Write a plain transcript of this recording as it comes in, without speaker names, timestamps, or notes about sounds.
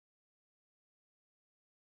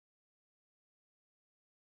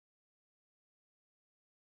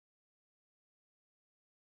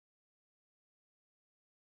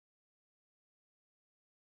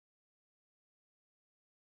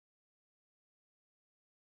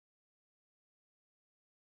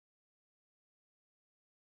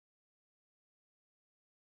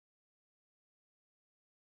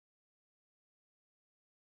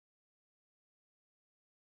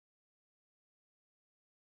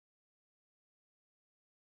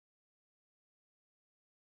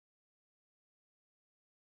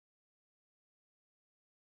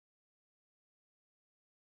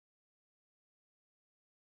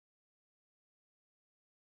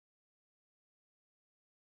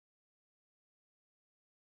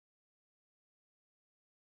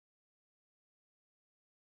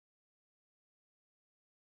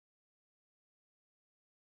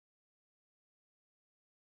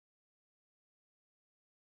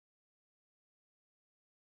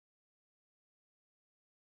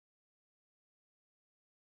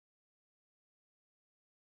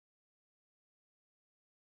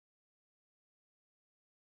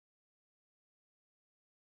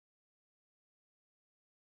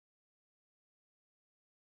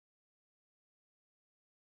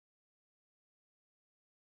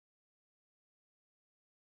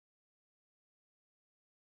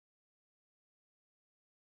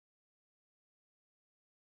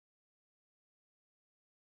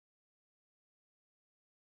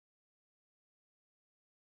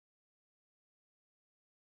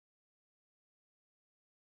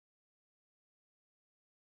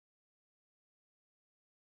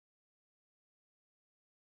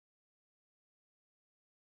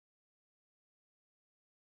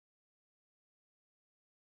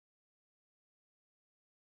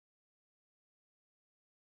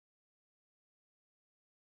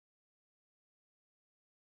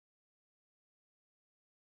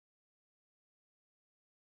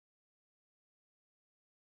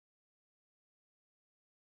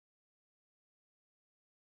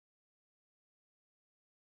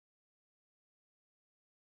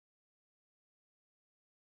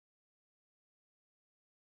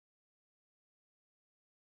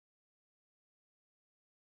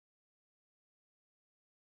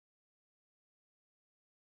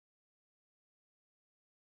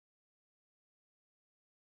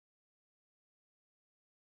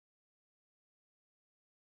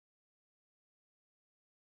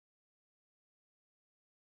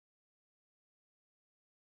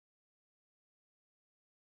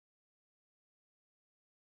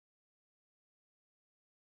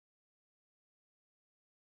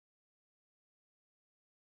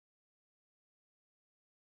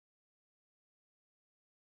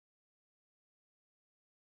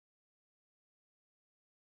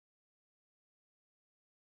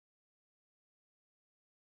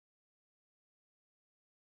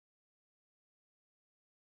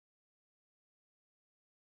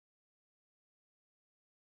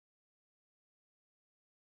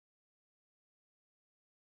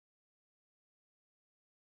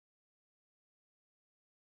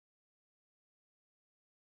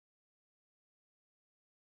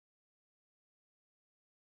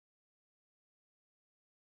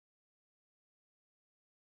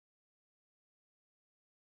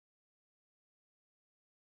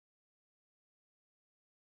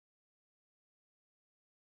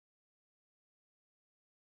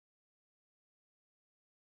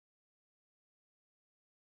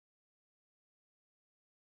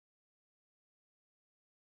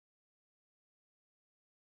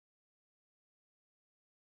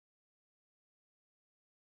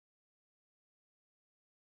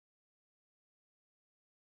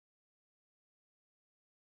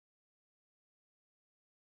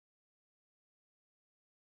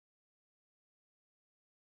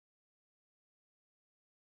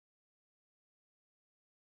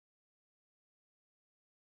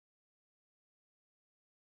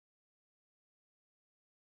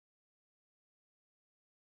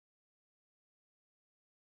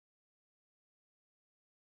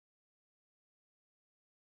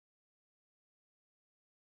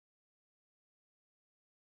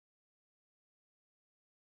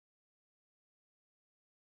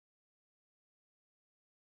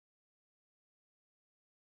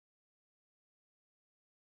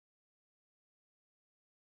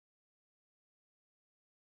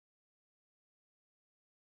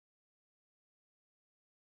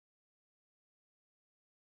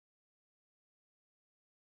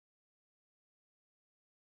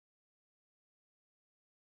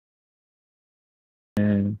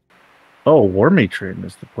And oh, War Matron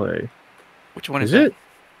is the play. Which one is that? it?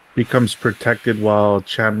 Becomes protected while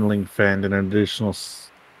channeling Fend for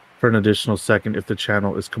an additional second if the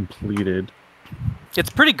channel is completed. It's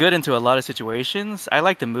pretty good into a lot of situations. I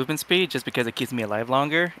like the movement speed just because it keeps me alive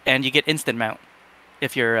longer, and you get instant mount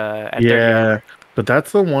if you're at 30 armor. But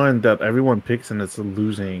that's the one that everyone picks and it's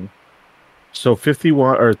losing. So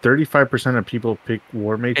 51 or 35% of people pick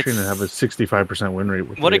War Matron and have a 65% win rate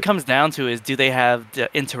with what it comes down to is, do they have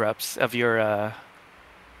the interrupts of your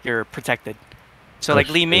protected? So like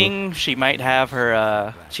Li-Ming, she might have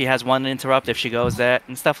her she has one interrupt if she goes that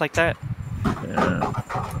and stuff like that. Yeah.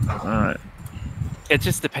 Alright. It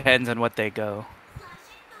just depends on what they go.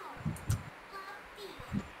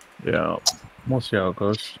 Yeah. We'll see how it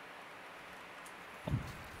goes.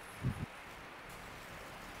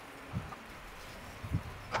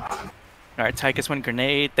 Alright, Tychus went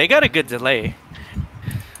grenade. They got a good delay.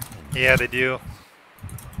 Yeah, they do.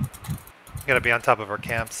 We gotta be on top of our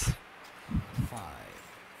camps. 5,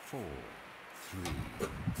 4, 3, 2.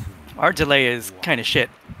 Our delay is kind of shit.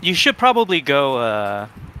 You should probably go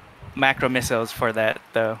macro missiles for that,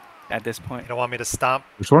 though, at this point. You don't want me to stomp?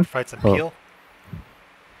 Which one? Fight some peel?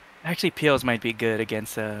 Actually, peels might be good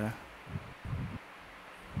against... Alright,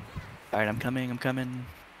 I'm coming.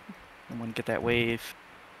 I want to get that wave.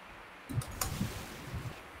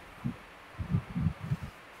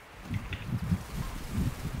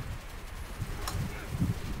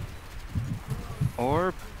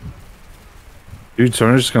 Or... Dude,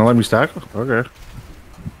 Sonya's just gonna let me stack? Okay.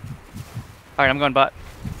 Alright, I'm going bot.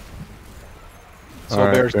 So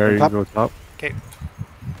Alright, there you go top. Okay.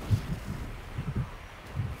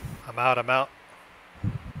 I'm out.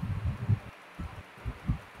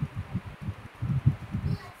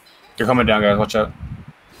 They're coming down, guys. Watch out.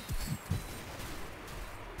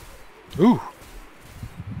 Ooh.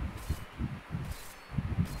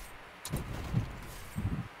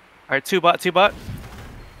 Alright, two bot.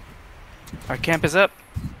 Our camp is up.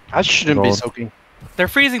 I shouldn't be soaking. They're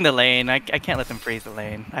freezing the lane. I can't let them freeze the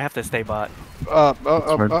lane. I have to stay bot.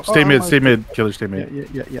 Stay mid, Killer, stay mid.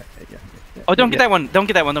 Yeah. Oh, don't get that one. Don't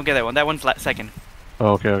get that one. That one's second.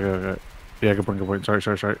 Oh, okay. Yeah, good point. Sorry.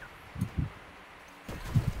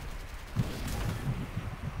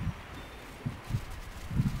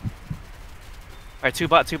 Alright, two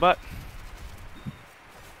bot.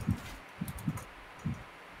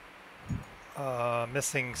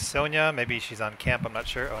 Missing Sonya. Maybe she's on camp. I'm not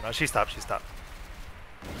sure. Oh no, she stopped. Where'd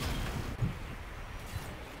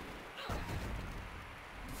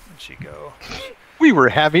she go? We were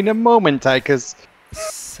having a moment, Tychus.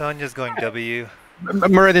 Sonya's going W.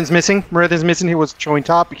 Muradin's missing. He was showing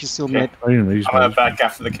top. He's still mid. I'm gonna back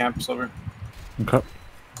after the camp, Silver. Okay.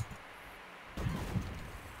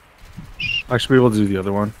 I should be able to do the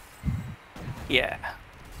other one. Yeah.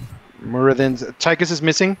 Muradin's... Tychus is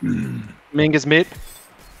missing. Ming is mid.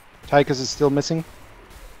 Tychus is still missing.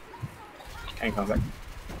 Can't come back.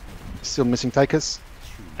 Still missing Tychus.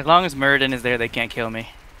 As long as Muradin is there, they can't kill me.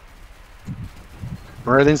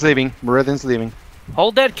 Muradin's leaving.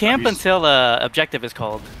 Hold that camp until objective is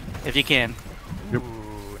called, if you can. Yep.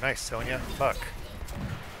 Ooh, nice, Sonya. Fuck.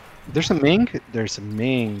 There's a Ming.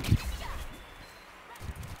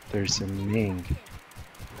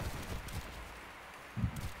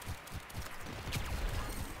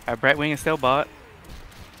 Our Brightwing is still bot.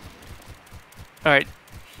 Alright.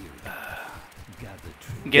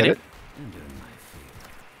 Get it?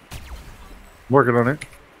 Working on it.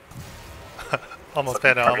 Almost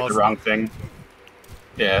Panda, almost. The wrong thing.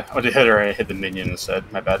 Yeah, I hit her. I hit the minion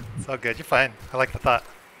instead. My bad. It's all good. You're fine. I like the thought.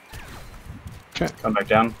 Come back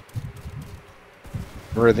down.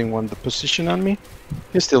 Muradin won the position on me.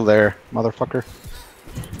 He's still there, motherfucker.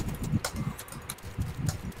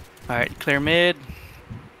 Alright, clear mid.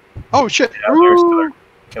 Oh shit! Yeah, there's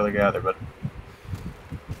Killer gather, but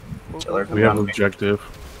we have objective.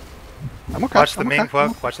 I'm okay. Watch the Ming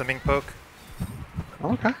poke.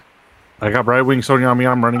 I'm okay. I got Brightwing Sonya on me.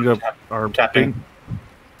 I'm running up our tapping.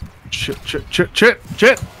 Shit.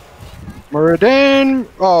 Muradin!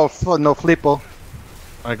 Oh, no flippo.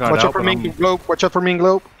 I got Watch out for Ming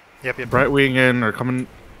Globe. Yep. Brightwing in or coming.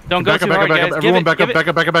 Don't go too hard, guys. Everyone back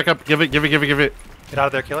up. Give it. Get out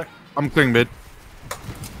of there, Killer. I'm clearing mid.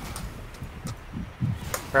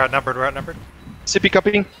 We're outnumbered. Sippy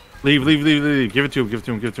cupping. Leave. Give it to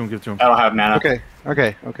him. I don't have mana.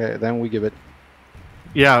 Okay. Then we give it.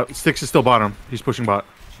 Yeah, Styxx is still bottom. He's pushing bot.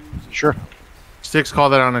 Sure. Styxx, call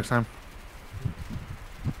that out next time.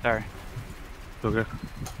 Sorry. Okay.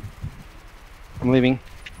 I'm leaving.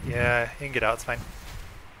 Yeah, you can get out. It's fine.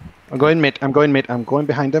 I'm going mid. I'm going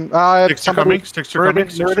behind them. Styxx are coming.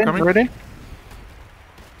 Muradin.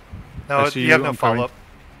 No, see you have you, no I'm coming. follow-up.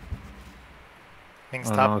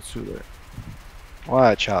 Ming's Oh, top. no, it's too late.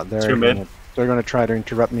 Watch out. Two mid. They're gonna try to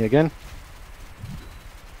interrupt me again.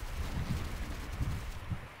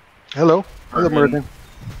 Hello. Hello, Muradin. Muradin.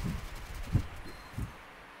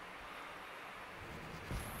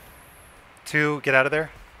 Two, get out of there.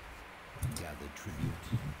 Gather tribute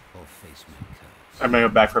or face bAnKaii. I'm gonna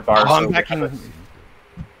go back for bar. Oh, so I'm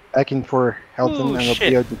backing for Helton Ooh, and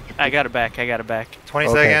shit. Robear. I got it back. I got it back. 20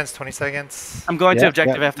 Okay. seconds, 20 seconds. I'm going to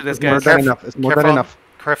objective after this, It's more guys. than enough. It's more than Careful. enough.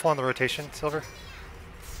 Careful on the rotation, Silver.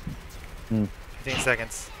 Hmm. 15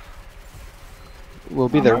 seconds. We'll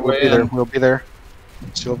be there. my We'll way be there. in. We'll be there.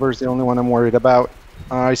 Silver's the only one I'm worried about.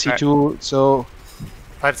 I see Alright. two. So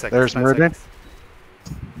 5 seconds. There's 5 Muradin. seconds.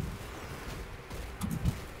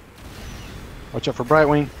 watch out for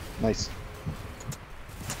Brightwing. Nice.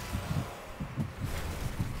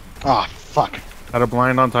 Ah, fuck. Had a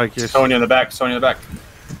blind on Tychus. Sonya in the back. Sonya in the back.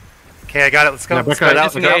 Okay, I got it. Let's go. Yeah, Let's back spread out,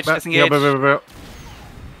 out. Disengage, back. disengage. Yeah,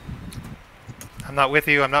 I'm not with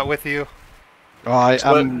you. I'm not with you. Oh,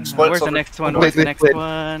 I'm. Split. Where's the Silver. next one? Wait, Where's the wait, next wait.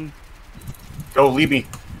 one? Go, leave me.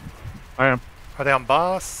 I am. Are they on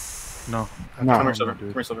boss? No. No. Come here, Silver. dude.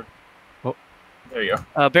 Come here, Silver. Oh. There you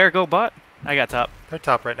go. Bear, go bot. I got top. They're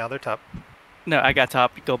top right now. They're top. No, I got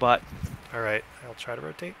top. Go bot. All right. I'll try to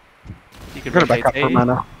rotate. You can I'm gonna back up rotate for A.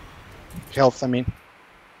 mana. Health, I mean.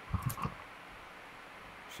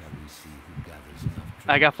 Shall we see who gathers enough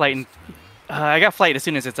I got flight. tribute In, this time? I got flight as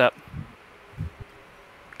soon as it's up.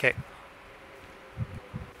 Okay.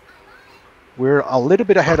 We're a little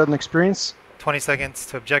bit ahead on experience. 20 seconds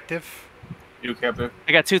to objective. You captain.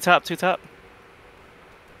 I got two top. Two top.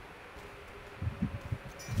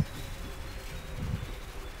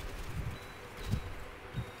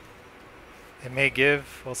 It may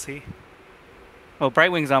give. We'll see. Well,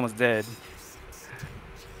 Brightwing's almost dead.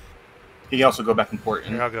 He can also go back and port.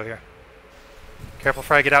 Here, And I'll go here. Careful,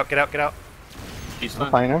 Fry. Get out. Get out. Get out. he's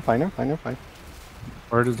I'm fine. fine, I'm fine, I'm fine, I'm fine.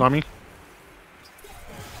 Where is on me?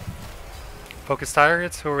 Focus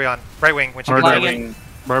targets. Who are we on? Brightwing. When she Alright, gets Flying out. in.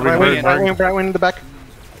 Barbie, Brightwing, Brightwing, Brightwing in the back.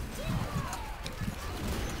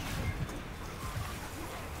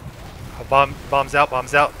 Oh, bombs out.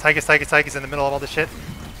 Bombs out. Tychus. Tychus. Tychus in the middle of all this shit.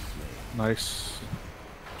 Nice.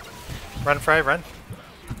 Run, Fry. Run.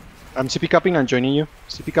 I'm CP cupping and joining you.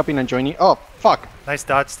 CP cupping and joining. Oh, fuck. Nice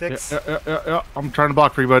dodge, Yeah, Styxx. yeah. I'm trying to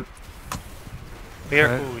block for you, bud. Here.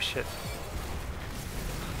 Alright. Ooh, shit.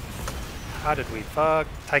 How did we fuck?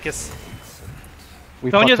 Tychus.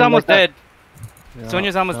 We Sonya's fucked him almost like that. dead. Yeah.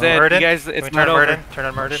 Sonya's almost No. dead. Muradin. You guys, Can it's we turn not on over. Muradin? Turn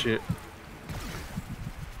on Muradin. Shit.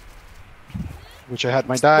 Which I had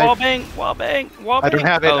my dive. Wall bang. Wall bang. Wall I bang. don't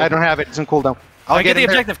have it. Oh. I don't have it. It's on cooldown. I'll Get the him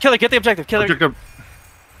there. objective. Killer. Get the objective. Killer. Objective.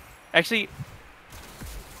 Actually,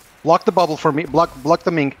 Block the bubble for me. Block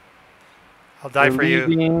the Ming. I'll die We're for you.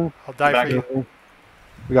 leaving. I'll die Back for you.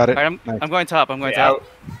 We got it. alright, Nice. I'm going top. I'm going Get top. out.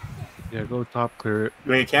 Yeah, go top, clear it.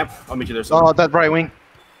 You want to camp? I'll meet you there. Silver. Oh, that Brightwing.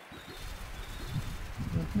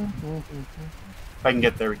 If I can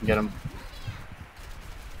get there, we can get him.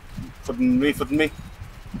 Flipping me, flipping me.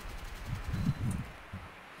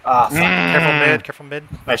 Ah, fuck. Careful mid. Careful mid.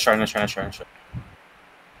 Nice try, nice try, nice try, nice try.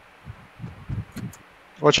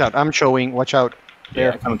 Watch out. I'm showing. Watch out.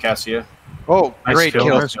 Yeah, There. coming Cassia. Oh, Nice great kill,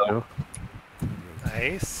 kill. nice kill.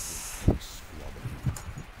 Nice.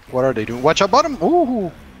 What are they doing? Watch out, bottom.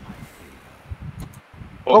 Ooh.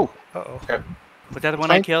 Oh. Uh-oh. Okay. Was that the one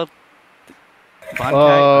Fine. I killed?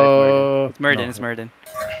 bAnKaii? It's Muradin. no. It's Muradin.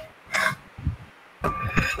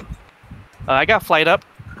 I got flight up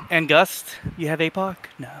and gust. You have APOC?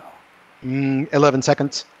 No. 11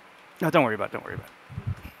 seconds. No, don't worry about it. Don't worry about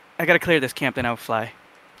it. I gotta clear this camp, then I'll fly.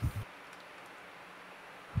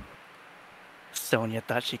 Sonya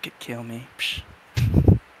thought she could kill me. Psh.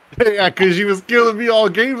 Yeah, because she was killing me all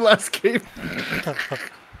game last game.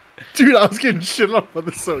 Dude, I was getting shit up on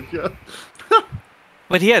the Sonya.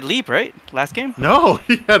 But he had leap, right? Last game? No,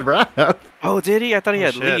 he had wrath. Oh, did he? I thought he Oh,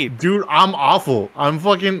 had shit. leap. Dude, I'm awful. I'm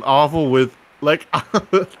fucking awful with, like,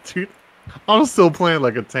 dude, I'm still playing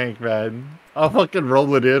like a tank, man. I'll fucking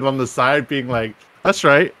roll it in on the side, being like, that's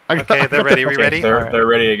right. I got, Okay, they're ready. We Okay, ready? They're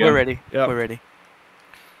ready again. We're ready. Yep. We're ready.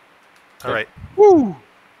 All right. Woo.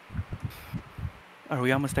 Are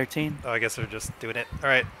we almost 13? Oh, I guess they're just doing it. All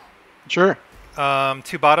right. Sure.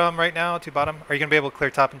 Two bottom right now. Two bottom. Are you gonna be able to clear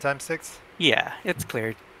top in time, Styxx? Yeah, it's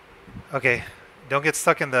cleared. Okay. Don't get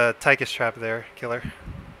stuck in the Tychus trap there, killer.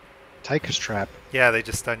 Tychus trap. Yeah, they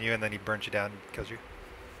just stun you and then he burns you down and kills you.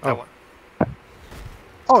 That Oh. one.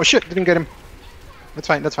 Oh, shit. Didn't get him. That's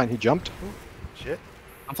fine. That's fine. He jumped. Shit.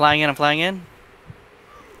 I'm flying in. I'm flying in.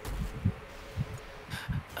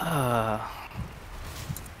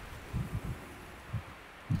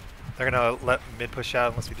 They're gonna let mid push out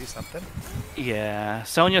unless we do something. Yeah,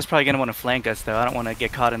 Sonya's probably gonna want to flank us though. I don't want to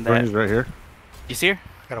get caught in that. Bernie's right here. You see her?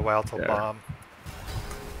 Got a wild till Yeah. bomb.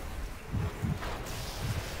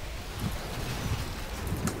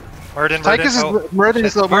 Tychus is Oh, Muradin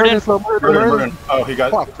is low. Muradin is low. Muradin. Oh, he got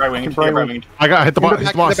Fuck. Brightwing. He got Fucking Brightwing. I got hit the boss. In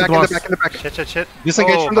His the boss. back, His in the boss. back, in the back, in the back. shit.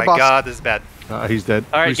 Disengage Oh from the my boss. god, this is bad. He's dead.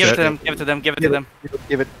 All right, give it Reset. to them. Give it to them. Give it to them.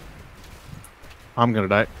 Give it. I'm gonna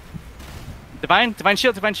die. Divine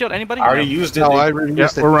shield. Divine shield. Anybody? I already used it. No, dude. I already Yeah,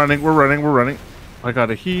 used it. we're running. I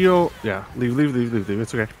got a heal. Yeah, leave.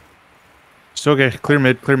 It's okay. It's okay. Clear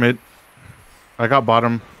mid. I got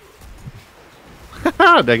bottom. Did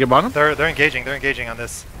I get bottom? They're engaging. They're engaging on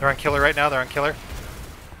this. They're on killer right now. They're on killer.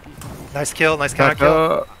 Nice kill. Nice counter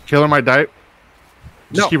kill. Killer might die.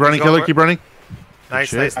 Just No, keep running, he's going Killer. for it. Keep running. Nice,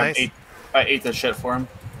 shit. nice. I ate the shit for him.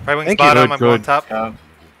 Right wing's Thank you. bottom. Good, I'm going good. top.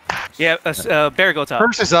 Yeah. Yeah, Bear go top.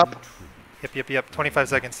 Curse is up. Yep. 25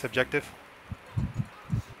 seconds objective.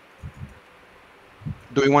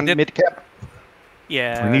 Do we want mid cap?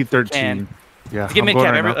 Yeah. We need if we 13. can. Yeah. Let's get I'm mid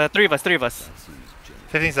going cap. right now. Three of us.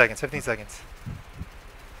 15 seconds.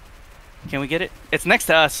 Can we get it? It's next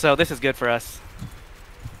to us, so this is good for us.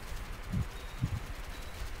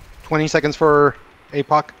 20 seconds for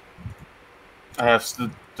APOC. I have the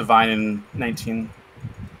Divine in 19.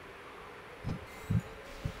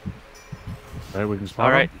 Right, we can spot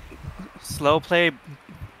All right. him. Slow play.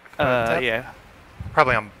 Tap. Yeah.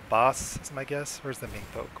 Probably on boss is my guess. Where's the meat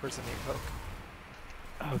poke?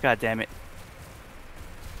 Oh god damn it.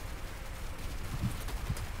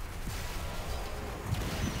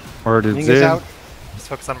 Word is Ming is Zed. out. Just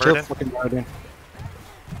focus on Chill Muradin. fucking Muradin.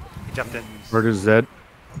 He jumped in. Word is Zed.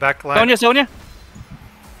 Back line. Sonya.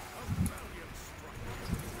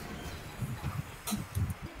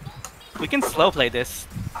 We can slow play this.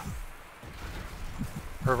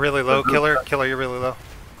 We're really low. Killer, you're really low.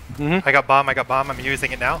 Mhm. I got bomb. I'm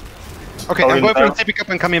using it now. Okay, Oh, I'm in going for there. the CP cup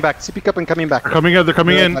and coming back. CP cup and coming back. They're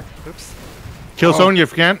coming in. Oops. Kill Oh. Sonya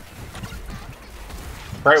if you can.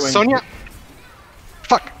 Brightwing. Sonya.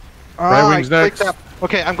 Fuck. Brightwing's I next. clicked up.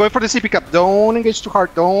 Okay, I'm going for the CP cup. Don't engage too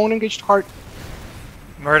hard.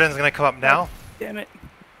 Muradin's gonna come up now. Damn it.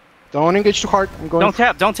 Don't engage too hard. I'm going.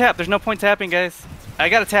 Don't tap. There's no point tapping, guys. I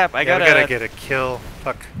gotta tap. Yeah, we gotta get a kill.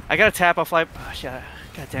 Fuck. I gotta tap. I'll fly. Oh, shit.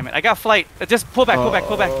 God damn it. I got flight. Just pull back.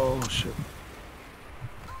 Oh shit.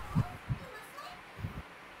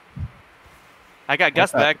 I got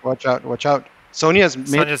Gus back. Watch out. Sonya's mid.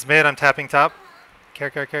 Sonya's mid. I'm tapping top.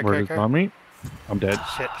 Care. Word is on me. I'm dead.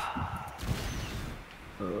 Shit.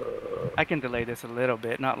 I can delay this a little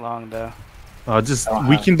bit. Not long, though.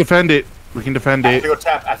 We can defend it. We can defend I have it. to go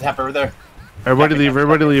tap. I have to tap over there. Everybody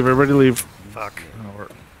leave. Fuck.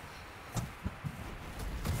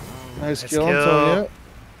 Nice Nice kill. kill. Sonya.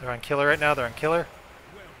 They're on killer right now. They're on killer.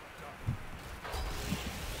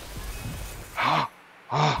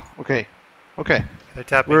 Okay. They're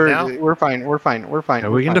tapping now. We're fine. Yeah,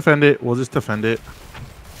 we can defend it. We'll just defend it.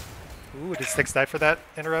 Ooh, did Styxx die for that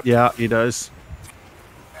interrupt? Yeah, he does.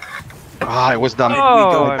 I was dumb.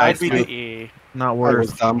 Oh, I nice beat my it. E. Not I was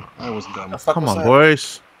worth. dumb. The fuck Come was on, that?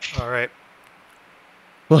 boys. All right.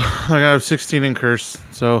 Well, I got 16 in curse,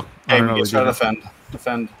 so I Hey, don't know. we what just gotta to do.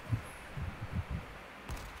 defend.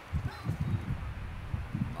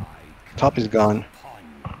 Top is gone.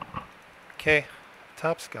 Okay.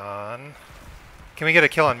 Top's gone. Can we get a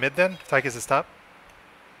kill on mid then? Tychus is top.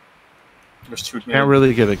 There's two. Can't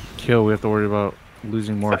really get a kill. We have to worry about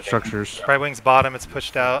losing more Second. structures. Right wing's bottom. It's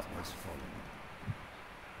pushed out.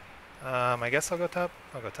 I guess I'll go top.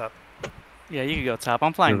 Yeah, you can go top.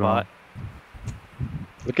 I'm flying Good on. bot.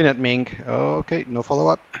 Looking at Ming. Okay, no follow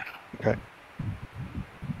up. Okay.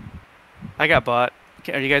 I got bot.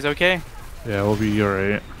 Are you guys okay? Yeah, we'll be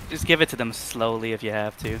alright. Just give it to them slowly if you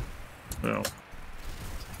have to. No.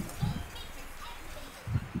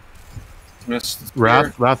 Missed.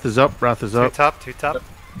 Wrath is up. Two top. I'll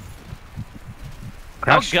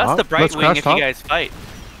Crash gust the top. Let's Brightwing crash if top. you guys fight.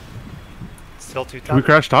 Still two Can we top.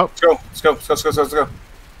 crash top? Let's go.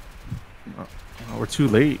 Oh, we're too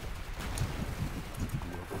late.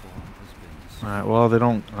 Alright, well, they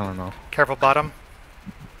don't. I don't know. Careful bottom.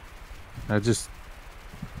 I just.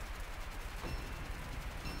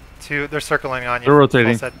 Two. They're circling on you. They're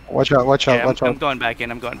rotating. Falstad. Watch out. Yeah, I'm Watch going back in.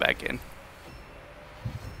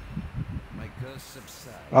 My curse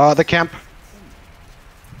subsides. The camp.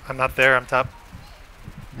 I'm not there. I'm top.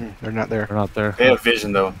 They're not there. They're not there. They have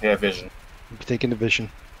vision though. They have vision. Taking the vision.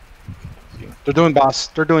 They're doing boss.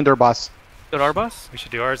 They're doing their boss. Good our boss? We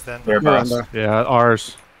should do ours then. They're We're on boss. the- Yeah,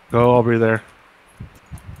 ours. Go, I'll be there.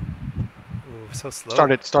 Ooh, so slow.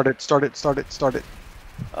 Start it.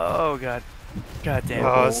 Oh god. God damn.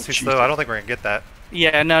 Oh, it's too slow. I don't think we're gonna get that.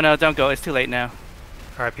 Yeah, no, don't go. It's too late now.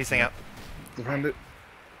 All right, peacing out. Defend it.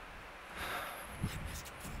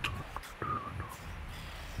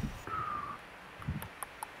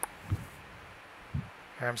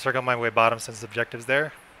 Here, I'm circling my way bottom since the objective's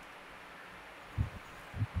there.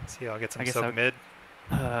 See, I'll get some soak mid.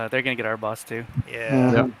 They're gonna get our boss too.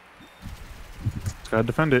 Yeah. Yep. Just gotta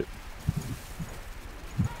defend it.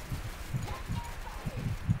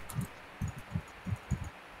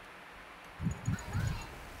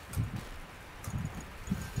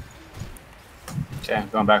 Okay,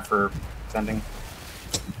 going back for defending.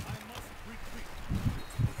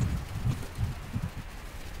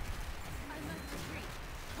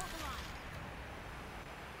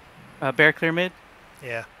 Bear clear mid.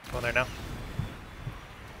 Yeah, going there now.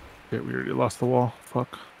 Yeah, we already lost the wall.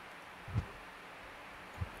 Fuck.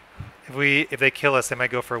 If they kill us, they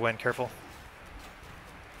might go for a win. Careful.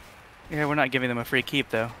 Yeah, we're not giving them a free keep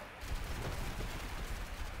though.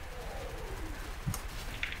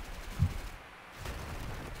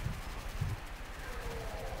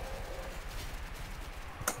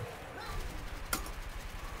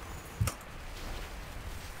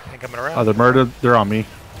 Ain't coming around. Oh, they're murdered. They're on me.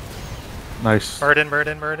 Nice.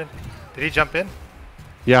 Muradin. Did he jump in?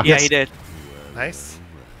 Yeah. Yeah, he did. Nice.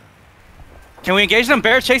 Can we engage them?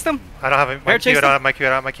 Bear, chase them. I don't have my Q. I don't have my Q. I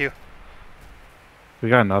don't have my Q. We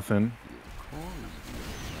got nothing.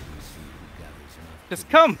 Just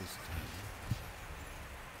come.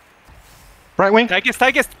 Brightwing.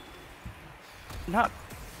 Tychus. Not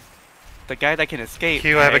the guy that can escape.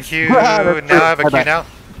 Q. I have a Q. Now Now I have a Q now.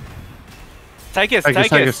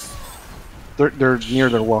 Tychus. They're near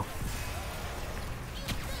their wall.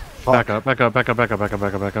 Back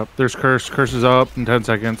up. There's Curse. Curse is up in 10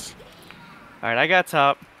 seconds. Alright, I got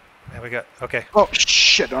top. And we got, okay. Oh,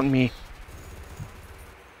 shit on me.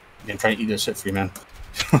 Yeah, try to eat this shit for you, man.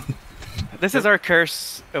 This is our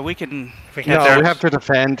curse. We can... If we can No, get there. we have to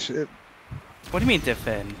defend. What do you mean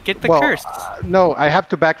defend? Get the Well, curse. No, I have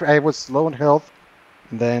to back. I was low on health.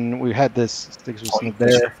 And then we had this. Styxx was I'll not eat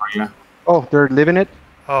this there. shit for you. Oh, they're living it.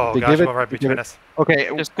 Oh, They gosh, give it- we're right they give between it- us.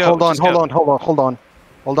 Okay, Just go, hold on. just go.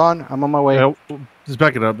 Hold on. I'm on my way. Yeah, just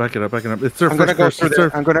back it up. It's their I'm first gonna go curse. through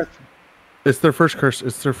there. I'm gonna. It's their first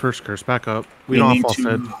curse. Back up. We You don't need have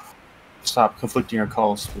Falstad. to stop conflicting your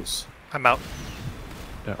calls, please. I'm out.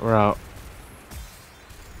 Yeah, we're out.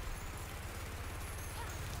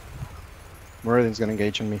 Muradin's gonna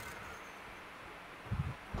engage on me.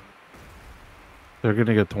 They're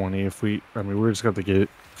gonna get 20 if we. I mean, we're just gonna have to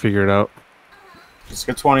figure it out. Just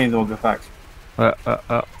get 20 and then we'll get back.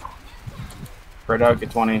 Spread out,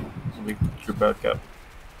 get 20. We group back up.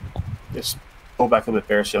 Just pull back a bit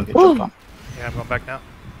there so you don't get jumped on. Yeah, I'm going back now.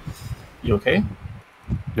 You okay?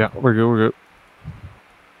 Yeah, we're good.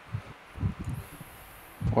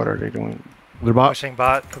 What are they doing? They're bot. Pushing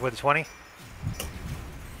bot with 20.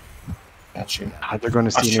 Got you. They're gonna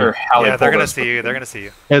Not see sure me. how Yeah, they they're pulled gonna us, see you. They're gonna see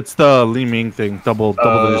you. It's the Li-Ming thing. Double the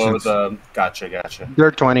Oh, distance. gotcha.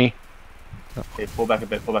 They're 20. Okay, pull back a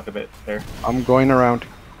bit. There. I'm going around.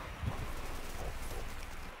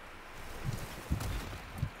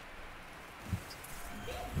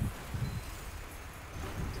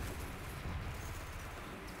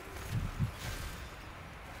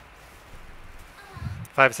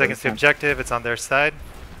 Five seconds to objective. It's on their side.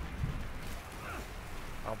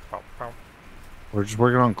 We're just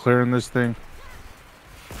working on clearing this thing.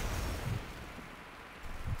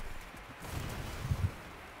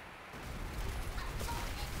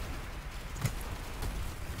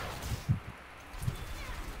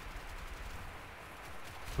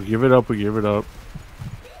 We give it up. You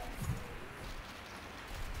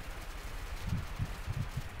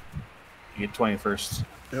get 20 first.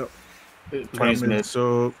 Yep. 20's mid.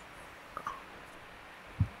 So.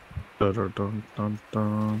 Brightwing,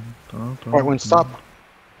 stop.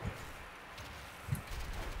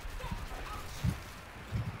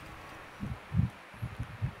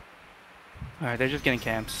 Alright, they're just getting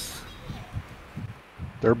camps.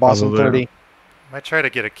 They're boss in 30. Might try to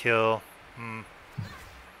get a kill.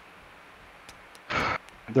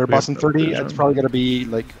 They're boss in 30. It's probably gonna be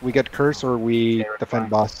like we get curse or we defend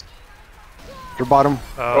boss. They're bottom.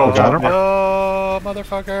 Oh, got him. no,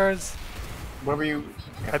 motherfuckers. Where were you?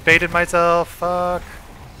 I baited myself. Fuck.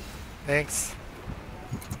 Thanks.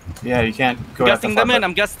 Yeah, you can't go Gusting them in.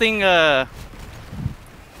 I'm gusting, Muradin.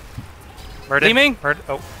 Li-Ming?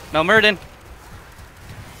 Oh, No, Muradin.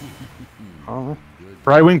 Oh.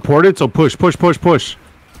 Brightwing ported, so push.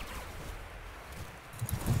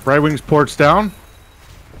 Brightwing's ports down.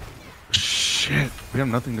 Shit, we have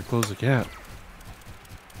nothing to close the gap.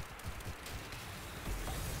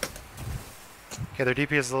 Okay, their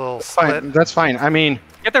DP is a little Fine, split. that's fine. I mean,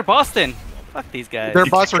 Get their Boston. Fuck these guys. their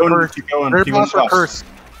boss or curse. Their boss or curse.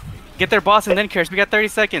 Get their boss and then curse. We got 30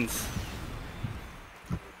 seconds.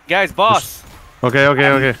 Guys, boss. Okay.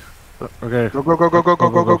 Okay. Go, go, go, go, go, go,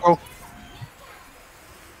 go, go, go.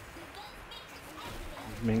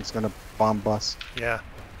 Ming's gonna bomb bus. Yeah.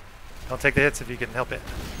 Don't take the hits if you can help it.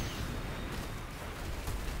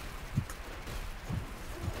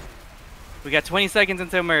 We got 20 seconds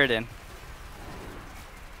until Muradin.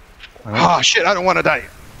 Oh shit, I don't want to die.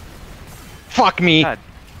 Fuck me. God.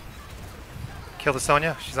 Kill the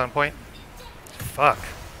Sonya. She's on point. Fuck.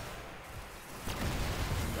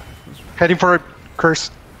 Heading for a curse.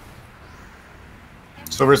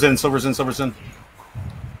 Silver's in, silver's in, silver's in.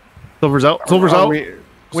 Silver's out. Silver's out. We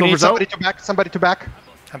need Silver's out. somebody to back. Somebody to back.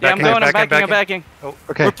 I'm Yeah, I'm backing, going. I'm I'm backing. Oh,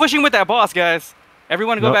 Okay. We're pushing with that boss, guys.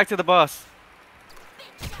 Everyone go Nope. back to the boss.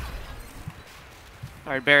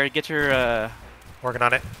 All right, Barry, get your... working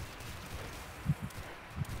on it.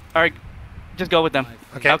 All right, just go with them.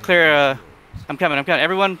 Okay. I'll clear... I'm coming.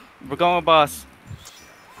 Everyone, we're going with boss.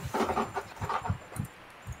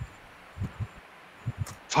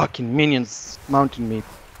 Fucking minions mounting me.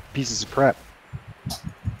 Pieces of crap.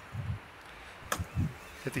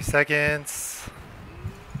 50 seconds.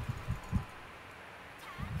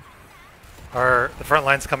 The front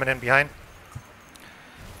line's coming in behind.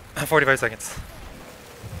 45 seconds.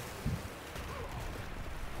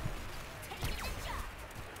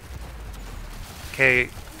 Okay.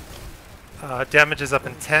 Damage is up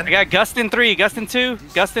in 10. I got Gust in 3, Gust in 2,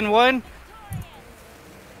 Gust in 1.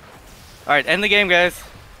 All right, end the game, guys.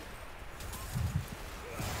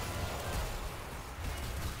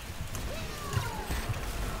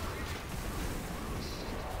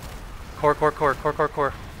 Core.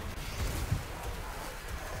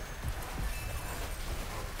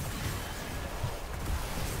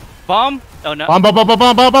 Bomb? Oh, no.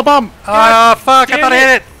 Bomb. Ah, fuck! I damn thought I it.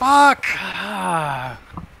 hit it! Fuck! Ah.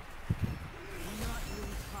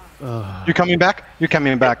 You coming back? You're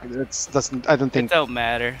coming back. It's doesn't. I don't It think. don't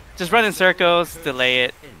matter. Just run in circles, delay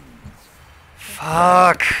it.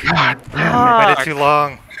 Fuck! God I Fuck. did too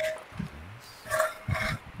long.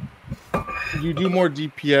 You do more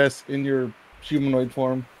DPS in your humanoid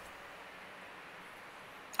form.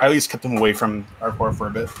 I at least kept them away from our core for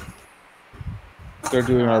a bit. They're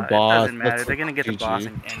doing our It boss. doesn't matter. That's They're gonna get the GG. boss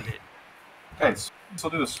and end it. Hey, let's do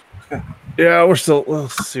this. Yeah, we'll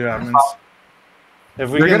see what happens. If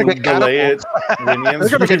we They're can gonna get delay it, They're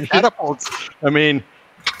gonna get catapults. I mean,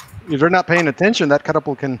 if they're not paying attention, that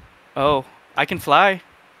catapult can. Oh, I can fly.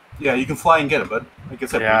 Yeah, you can fly and get it, bud. Like I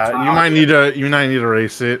said, Yeah, it's you not- might need to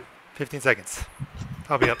race it. 15 seconds.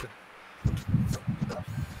 I'll be up.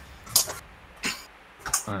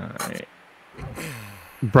 Alright.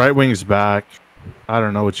 Brightwing's back. I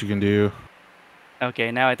don't know what you can do.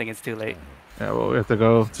 Okay, now I think it's too late. Yeah, well, we have to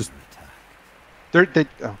go. Just They They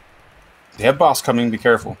have boss coming. Be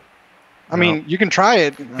careful. I mean, you can try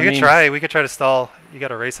it. You can try. We could try to stall. You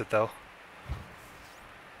gotta race it though.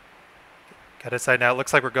 Got it side now. It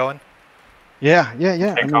looks like we're going. Yeah.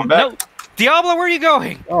 Hey, I come mean, back. No, Diablo, where are you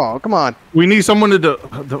going? oh, come on. we need someone to do.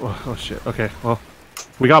 Oh shit. Okay. Well,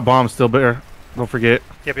 we got bombs still, Bear. Don't forget.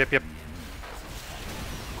 Yep.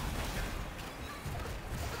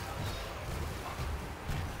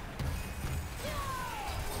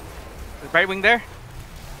 Is Brightwing there?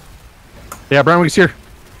 Yeah, Brightwing's here.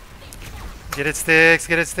 Get it, Styxx.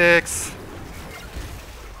 Get it, Styxx.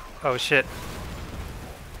 Oh shit.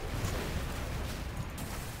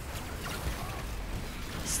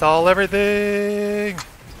 Stall everything.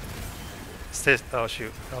 Oh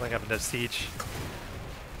shoot. I don't think I'm in siege.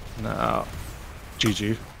 No.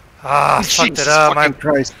 GG. Ah, fucked it Jesus up. fucking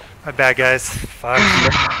Christ. My bad, guys. Fuck.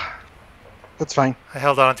 That's fine. I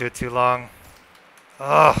held on to it too long.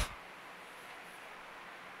 Oh.